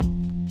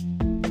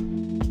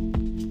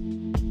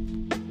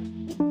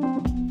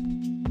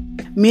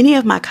Many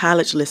of my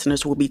college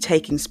listeners will be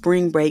taking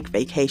spring break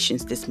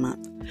vacations this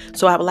month,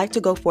 so I would like to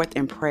go forth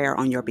in prayer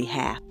on your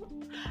behalf.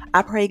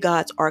 I pray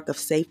God's ark of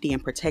safety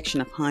and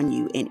protection upon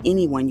you and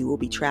anyone you will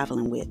be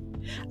traveling with.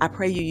 I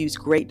pray you use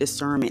great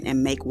discernment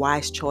and make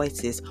wise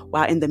choices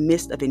while in the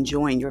midst of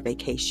enjoying your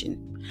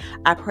vacation.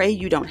 I pray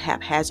you don't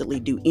haphazardly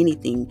do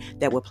anything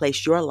that will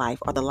place your life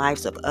or the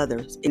lives of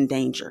others in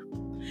danger.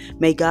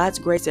 May God's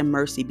grace and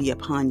mercy be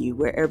upon you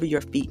wherever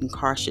your feet and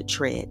car should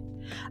tread.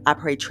 I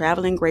pray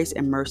traveling grace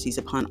and mercies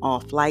upon all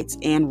flights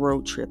and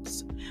road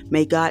trips.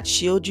 May God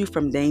shield you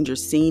from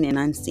dangers seen and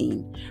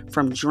unseen,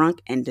 from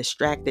drunk and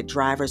distracted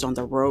drivers on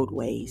the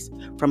roadways,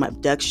 from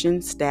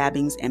abductions,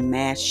 stabbings, and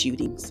mass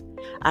shootings.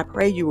 I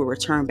pray you will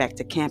return back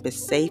to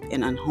campus safe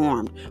and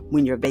unharmed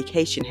when your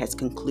vacation has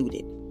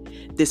concluded.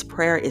 This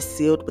prayer is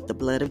sealed with the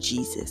blood of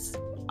Jesus.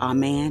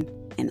 Amen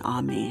and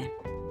amen.